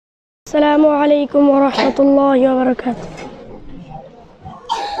السلام عليكم ورحمة الله وبركاته.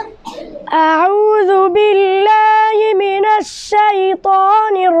 أعوذ بالله من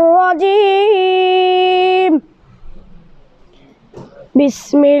الشيطان الرجيم.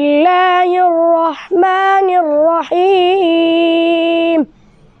 بسم الله الرحمن الرحيم.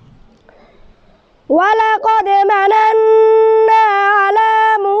 ولقد مننا على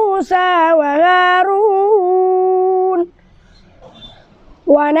موسى وهارون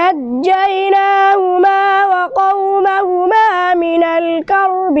ونجيناهما وقومهما من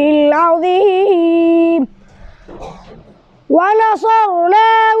الكرب العظيم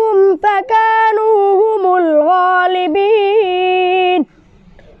ونصرناهم فكانوا هم الغالبين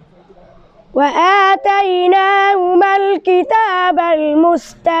وآتيناهما الكتاب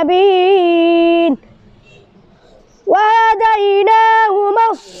المستبين وهديناهما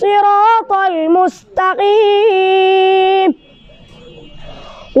الصراط المستقيم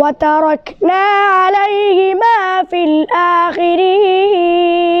وتركنا عليهما في الآخرين.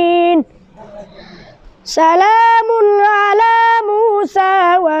 سلام على موسى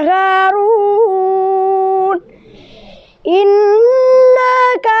وهارون إنا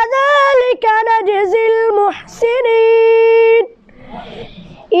كذلك نجزي المحسنين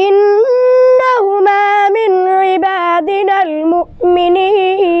إنهما من عبادنا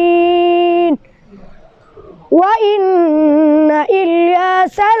المؤمنين وإن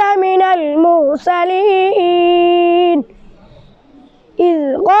إلياس لمن المرسلين إذ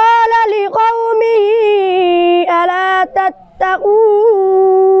قال لقومه ألا تتقون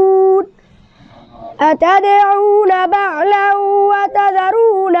أتدعون بعلا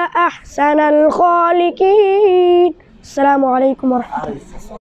وتذرون أحسن الخالقين. السلام عليكم ورحمة الله.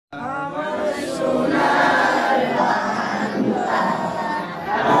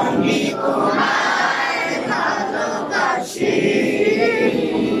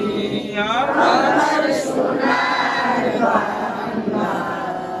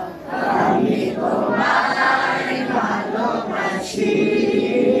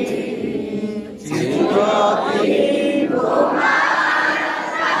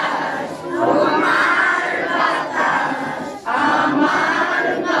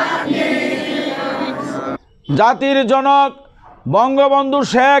 জাতির জনক বঙ্গবন্ধু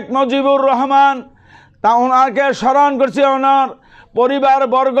শেখ মুজিবুর রহমান তা ওনাকে স্মরণ করছে, ওনার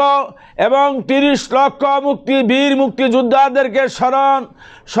পরিবারবর্গ এবং ৩০ লক্ষ বীর মুক্তিযোদ্ধাদেরকে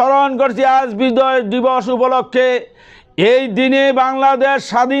স্মরণ করছি আজ বিজয় দিবস উপলক্ষে। এই দিনে বাংলাদেশ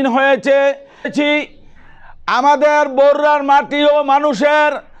স্বাধীন হয়েছে। আমাদের বর্রার মাটি ও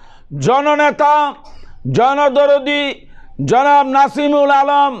মানুষের জননেতা জনদরদি জনাব নাসিমুল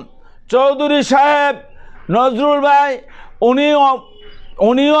আলম চৌধুরী সাহেব নজরুল ভাই,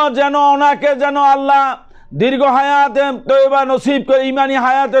 উনিও যেন ওনাকে যেন আল্লাহ দীর্ঘ হায়াতে তৈবা নসিব করে, ইমানি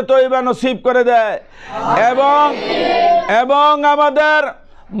হায়াতে তৈবা নসিব করে দেয় এবং আমাদের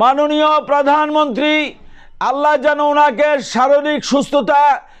মাননীয় প্রধানমন্ত্রী আল্লাহ যেন ওনাকে শারীরিক সুস্থতা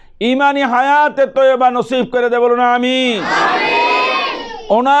ইমানি হায়াতে তৈবা নসিব করে দেয়, বলুন আমিন।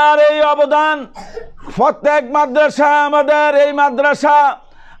 ওনার এই অবদান প্রত্যেক মাদ্রাসা, আমাদের এই মাদ্রাসা,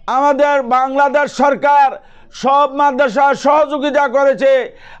 আমাদের বাংলাদেশ সরকার সব মাদ্রাসা সহযোগিতা করেছে,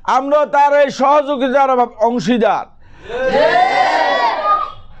 আমরা তার এই সহযোগিতার অংশীদার।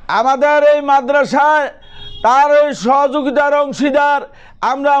 আমাদের এই মাদ্রাসায় তার এই সহযোগিতার অংশীদার।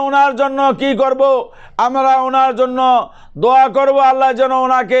 আমরা ওনার জন্য কি করব? আমরা ওনার জন্য দোয়া করব, আল্লাহ যেন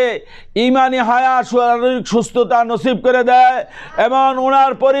ওনাকে ইমানি হায়াত শারীরিক সুস্থতা নসিব করে দেয় এবং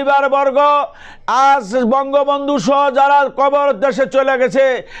ওনার পরিবারবর্গ আজ বঙ্গবন্ধু সহ যারা কবর দেশে চলে গেছে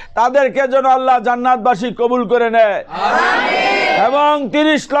তাদেরকে যেন আল্লাহ জান্নাতবাসী কবুল করে নেয় এবং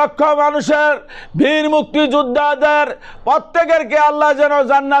 ৩০ লক্ষ মানুষের বীর মুক্তিযোদ্ধাদের প্রত্যেকেরকে আল্লাহ যেন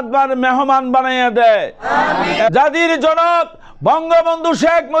জান্নাত মেহমান বানিয়ে দেয়। জাতির জনক বঙ্গবন্ধু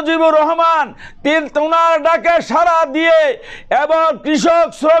শেখ মুজিবুর রহমান ওনার ডাকে সাড়া দিয়ে এবং কৃষক,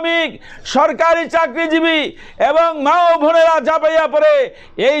 শ্রমিক, সরকারি চাকরিজীবী এবং মা ও বোনেরা ঝাঁপাইয়া পড়ে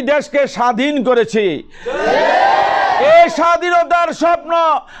এই দেশকে স্বাধীন করেছি। এই স্বাধীনতার স্বপ্ন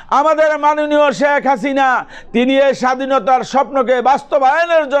আমাদের মাননীয় শেখ হাসিনা, তিনি এই স্বাধীনতার স্বপ্নকে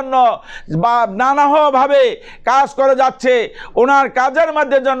বাস্তবায়নের জন্য নানাভাবে কাজ করে যাচ্ছে। ওনার কাজের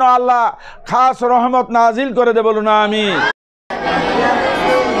মধ্যে যেন আল্লাহ খাস রহমত নাজিল করে দেব, বলুন আমিন।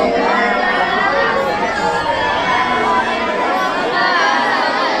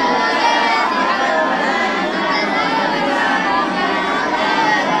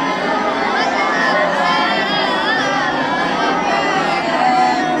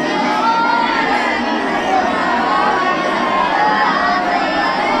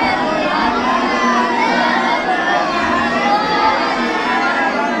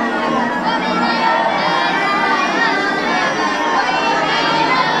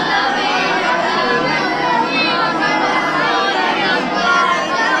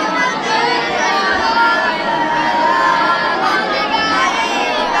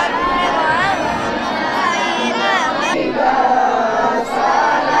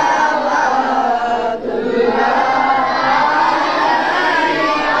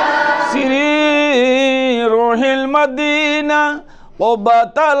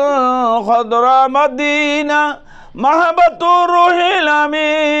 قبة الخضر مدينة محبة الروح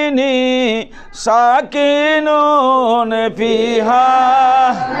الأمين ساكنون فيها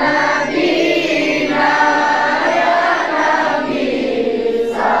نبينا يا نبي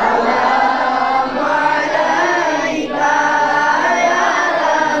سلام عليك يا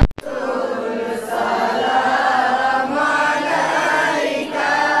رسول سلام عليك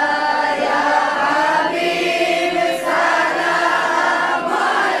يا حبيب سلام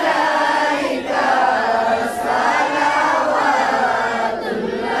عليك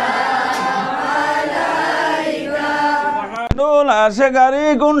لا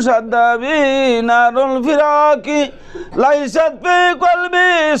شريك شدابي نار الفراق ليست في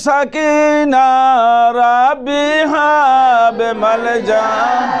قلبي سكينة ربي هاب ملجأ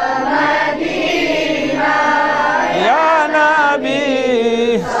مدينة يا نبي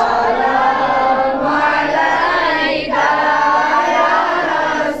سلام عليك يا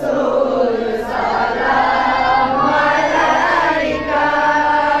رسول سلام عليك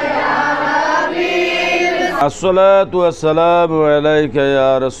يا حبيب الصلاة والسلام عليك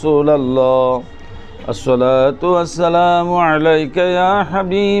يا رسول الله الصلاة والسلام عليك يا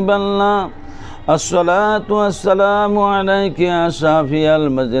حبيب الله الصلاة والسلام عليك يا شافي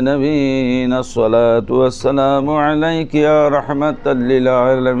المذنبين الصلاة والسلام عليك يا رحمة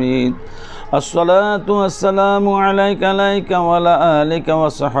للعالمين الصلاة والسلام عليك وعلى آلك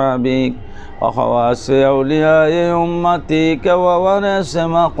وصحابك وخواص أولياء أمتك وورث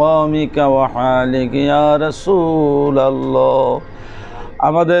مقامك وحالك يا رسول الله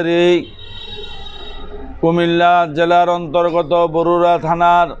আমাদের এই কুমিল্লা জেলার অন্তর্গত বরুড়া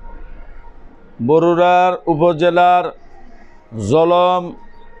থানার বরুড়ার উপজেলার জলম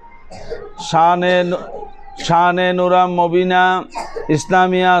শানে নুরাম মবিনা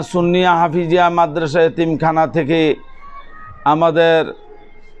ইসলামিয়া সুন্নিয়া হাফিজিয়া মাদ্রাসা এতিমখানা থেকে আমাদের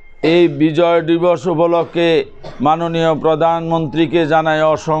এই বিজয় দিবস উপলক্ষে মাননীয় প্রধানমন্ত্রীকে জানাই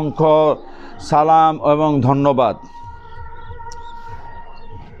অসংখ্য সালাম এবং ধন্যবাদ।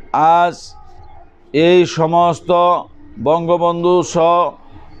 আজ এই সমস্ত বঙ্গবন্ধু সহ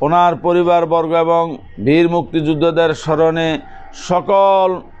ওনার পরিবারবর্গ এবং বীর মুক্তিযোদ্ধাদের স্মরণে সকল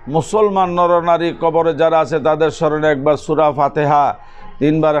মুসলমান নরনারী কবরে যারা আছে তাদের স্মরণে একবার সূরা ফাতিহা,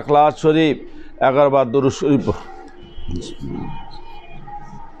 3 বার ইখলাস শরীফ, 11 বার দুরূদ শরীফ।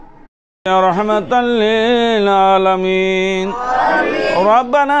 رحمة للعالمين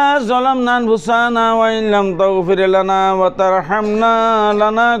ربنا ظلمنا أنفسنا وإن لم تغفر لنا وترحمنا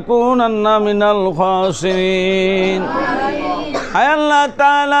لنكونن من الخاسرين আয় আল্লাহ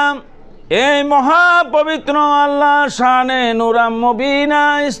তাআলা এই মহাপবিত্র আল্লাহ শানে নুরাম মবিনা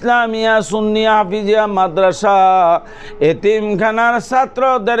ইসলামিয়া সুন্নিয়া হাফিজিয়া মাদ্রাসা এতিমখানার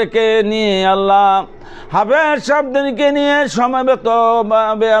ছাত্রদেরকে নিয়ে আল্লাহ হাফেজ সাহেবদেরকে নিয়ে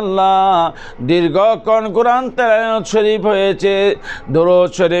সমবেতভাবে আল্লাহ দীর্ঘক্ষণ কোরআন তেলাওয়াত শরীফ হয়েছে, দরুদ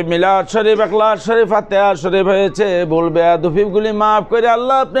শরীফ, মিলাদ শরীফ, ইখলাস শরীফ, ফাতিহা শরীফ হয়েছে। ভুল বেয়াদবিগুলি মাফ করে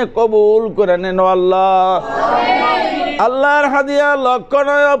আল্লাহ আপনি কবুল করে নেন আল্লাহ। আল্লাহর হাদিয়া লক্ষ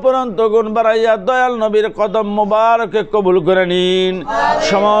নয় অপরন্ত গুণ বাড়াইয়া দয়াল নবীর কদম মুবারকে কবুল করে নিন।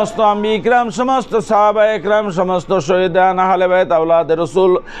 সমস্ত আম্বিয়া ইকরাম, সমস্ত সাহাবা ইকরাম, সমস্ত শহীদান, আহলে বাইত, আওলাদে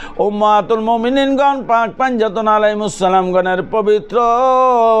রাসূল, উম্মাতুল মুমিনিনগণ পাক পাঞ্জাতন আলাইহিস সালাম গণের পবিত্র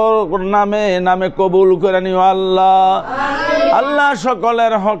নামে নামে কবুল করে নিও আল্লাহ। আল্লাহ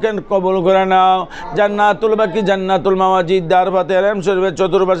সকলের হকের কবুল করে নাও। জান্নাতুল বাকি, জান্নাতুল মাওয়াজিদ, দারবাতে আরাম শরীফের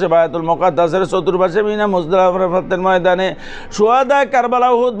চতুর্পাশে, বায়তুল মুকাদ্দাসের চতুর্পাশে, মিনা মুজদালিফাতের ময়দানে শুহাদা কারবালা,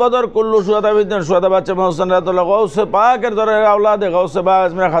 উহুদ, বদর, কুল্লু শুহাদা বিদ্যান, শুহাদা বাচ্চা মোহসেন রাতুল্লাহ গৌসে পাকের দরের আওলাদে গৌসে বা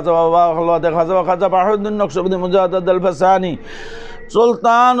আজমির খাজা বাবা খালওয়াতে খাজা খাজা বাহুদ্দিন নকশবন্দি মুজাহিদ আল ফাসানি,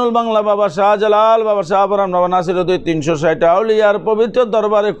 সুলতানুল বাংলা বাবা শাহজালাল, বাবা শাহপরান, বাবা নাসিরউদ্দিন, 360 আউলিয়ার পবিত্র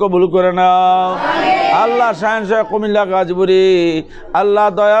দরবারে কবুল করে নাও আল্লাহ। শাহেন শাহ কুমিল্লা গাজীপুরি আল্লাহ,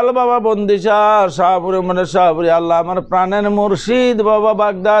 দয়াল বাবা বন্দিশাহ শাহপুরি মনে শাহপুরি আল্লাহ, আমার প্রাণের মুর্শিদ বাবা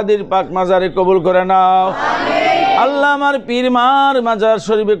বাগদাদির পাক মাজারে কবুল করে নাও আল্লাহ। আমার পীর মার মাজার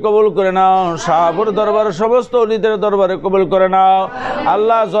শরীফে কবুল করে নাও। শাহপুর দরবার সমস্ত অলিদের দরবারে কবুল করে নাও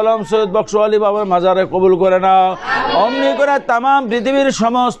আল্লাহ। জলম সৈয়দ বক্স আলী বাবার মাজারে কবুল করে নাও। অমনি করে তাম পৃথিবীর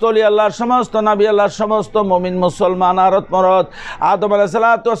সমস্ত অলি আল্লাহর, সমস্ত নবী আল্লাহর, সমস্ত মুমিন মুসলমান আরত মরদ আদম আলাইহিস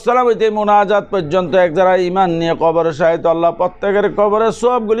সালাতু ওয়াস সালাম হইতে মুনাজাত পর্যন্ত এক যারা ঈমান নিয়ে কবরে শাহিদ আল্লাহ প্রত্যেকের কবরে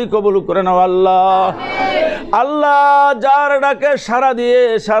সবগুলি কবুল করে নাও আল্লাহ। আল্লাহ যার ডাকে সাড়া দিয়ে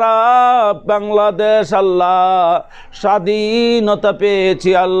সারা বাংলাদেশ আল্লাহ স্বাধীনতা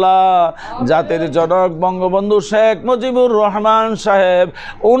পেয়েছি আল্লাহ, জাতির জনক বঙ্গবন্ধু শেখ মুজিবুর রহমান সাহেব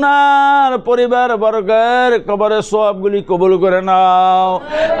ওনার পরিবার বর্গের কবরে সওয়াবগুলি কবুল করে নাও।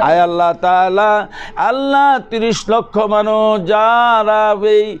 আয় আল্লাহ তাআলা, আল্লাহ 30 লক্ষ মানুষ যারা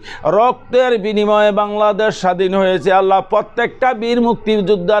এই রক্তের বিনিময়ে বাংলাদেশ স্বাধীন হয়েছে আল্লাহ, প্রত্যেকটা বীর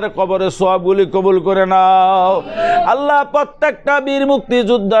মুক্তিযোদ্ধার কবরে সওয়াবগুলি কবুল করে নাও। আল্লাহ প্রত্যেকটা বীর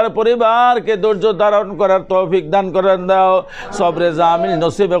মুক্তিযোদ্ধার পরিবারকে ধৈর্য ধারণ করার তৌফিক দান করে দাও, সবরে জামিল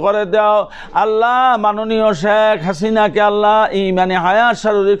নসিব করে দাও। আল্লাহ মাননীয় শেখ হাসিনাকে আল্লাহ ঈমানে হায়াত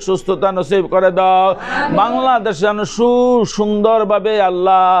শারীরিক সুস্থতা নসিব করে দাও। বাংলাদেশ যেন সুন্দরভাবে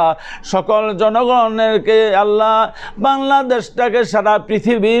আল্লাহ সকল জনগণেরকে আল্লাহ বাংলাদেশটাকে সারা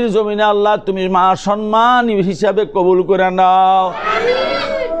পৃথিবীর জমিনে আল্লাহ তুমি মা সম্মান হিসাবে কবুল করে নাও।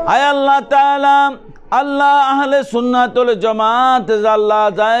 আয় আল্লাহ তাআলা, আল্লাহ আহলে সুন্নাত ওয়াল জামাত আল্লাহ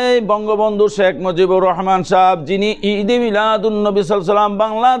যায় বঙ্গবন্ধু শেখ মুজিবুর রহমান সাহেব যিনি ঈদে মিলাদুন নবী সাল্লাল্লাহু আলাইহি ওয়াসাল্লাম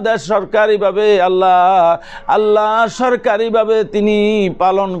বাংলাদেশ সরকারিভাবে আল্লাহ সরকারিভাবে তিনি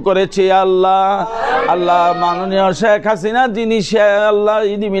পালন করেছে আল্লাহ। আল্লাহ মাননীয় শেখ হাসিনা যিনি আল্লাহ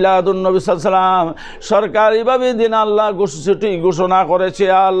ঈদে মিলাদুন নবী সাল্লাল্লাহু আলাইহি ওয়াসাল্লাম সরকারিভাবে দিন আল্লাহ ঘোষণা করেছে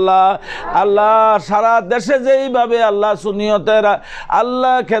আল্লাহ সারা দেশে যেইভাবে আল্লাহ সুন্নিয়তের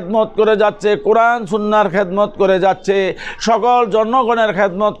আল্লাহ খেদমত করে যাচ্ছে, কোরআন সুন্নাহর খেদমত করে যাচ্ছে, সকল জনগণের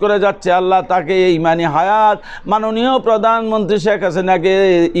খেদমত করে যাচ্ছে আল্লাহ তাকে ঈমানি হায়াত, মাননীয় প্রধানমন্ত্রী শেখ হাসিনাকে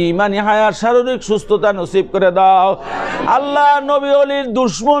ঈমানি হায়াত শারীরিক সুস্থতা নসিব করে দাও। আল্লাহ নবী ওলির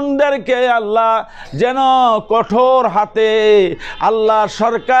দুশমনদেরকে আল্লাহ যেন কঠোর হাতে আল্লাহ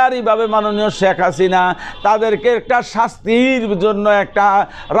সরকারিভাবে মাননীয় শেখ হাসিনা তাদেরকে একটা শাস্তির জন্য একটা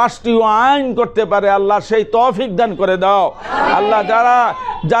রাষ্ট্রীয় আইন করতে পারে আল্লাহ সেই তৌফিক দান করে দাও। আল্লাহ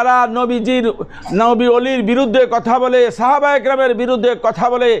যারা নবী ওলির বিরুদ্ধে কথা বলে, সাহাবায়ে কেরামের বিরুদ্ধে কথা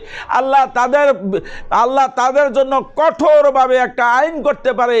বলে আল্লাহ তাদের জন্য কঠোরভাবে একটা আইন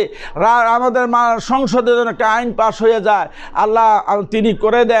করতে পারে, আমাদের সংসদে যেন একটা আইন পাশ হয়ে যায় আল্লাহ তিনি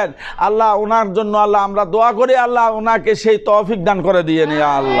করে দেন। আল্লাহ ওনার জন্য আল্লাহ আমরা দোয়া করি, আল্লাহ ওনাকে সেই তৌফিক দান করে দিয়ে নিয়ে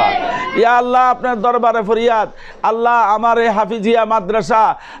আল্লাহ। ইয়া আল্লাহ আপনার দরবারে ফরিয়াদ, আল্লাহ আমার এই হাফিজিয়া মাদ্রাসা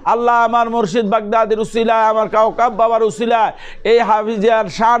আল্লাহ আমার মুর্শিদ বাগদাদির উসিলায়, আমার কাউকাব বাবার উসিলায় এই হাফিজিয়ার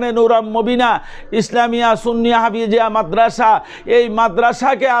শানে নূরাম মুবিনা ইসলামিয়া সুন্নিয়া হাফিজিয়া মাদ্রাসা, এই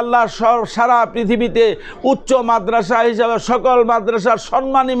মাদ্রাসাকে আল্লাহ সারা পৃথিবীতে উচ্চ মাদ্রাসা হিসাবে, সকল মাদ্রাসার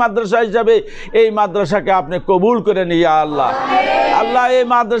সম্মানী মাদ্রাসা হিসাবে এই মাদ্রাসাকে আপনি কবুল করে নিয়ে আল্লাহ। আল্লাহ এই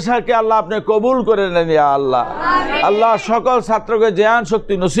মাদ্রাসাকে আল্লাহ আপনি কবুল করে নেন ইয়া আল্লাহ। আল্লাহ সকল ছাত্রকে জ্ঞান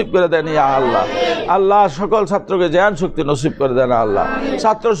শক্তি নসিব করে দেন ইয়া আল্লাহ। আল্লাহ সকল ছাত্রকে জ্ঞান শক্তি নসিব করে দেন আল্লাহ।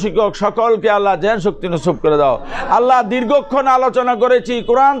 ছাত্র শিক্ষক সকলকে আল্লাহ জ্ঞান শক্তি নসিব করে দাও আল্লাহ। দীর্ঘক্ষণ আলোচনা করেছি,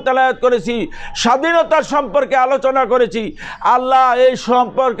 কোরআন তেলাওয়াত করেছি, স্বাধীনতার সম্পর্কে আলোচনা করেছি আল্লাহ। এই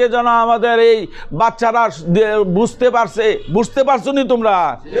সম্পর্কে যেন আমাদের এই বাচ্চারা বুঝতে পারছো নি তোমরা,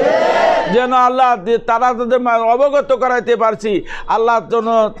 যেন আল্লাহ তারা তাদের অবগত করাইতে পারছি আল্লাহর জন্য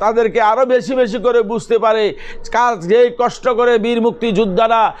তাদেরকে আরো বেশি বেশি করে বুঝতে পারে। যেই কষ্ট করে বীর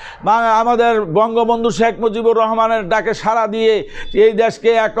মুক্তিযোদ্ধারা আমাদের বঙ্গবন্ধু শেখ মুজিবুর রহমানের ডাকে সাড়া দিয়ে এই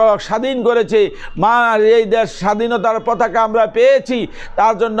দেশকে একক স্বাধীন করেছে, এই দেশ স্বাধীনতার পতাকা আমরা পেয়েছি,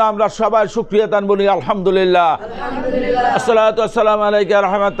 তার জন্য আমরা সবাই শুকরিয়া দান বলি আলহামদুলিল্লাহ। আসসালাতু ওয়াসসালামু আলাইকা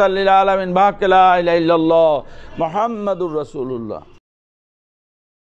রাহমাতাল লিল আলামিন, বারাকাল্লাহু লা ইলাহা ইল্লাল্লাহ মুহাম্মাদুর রাসূলুল্লাহ।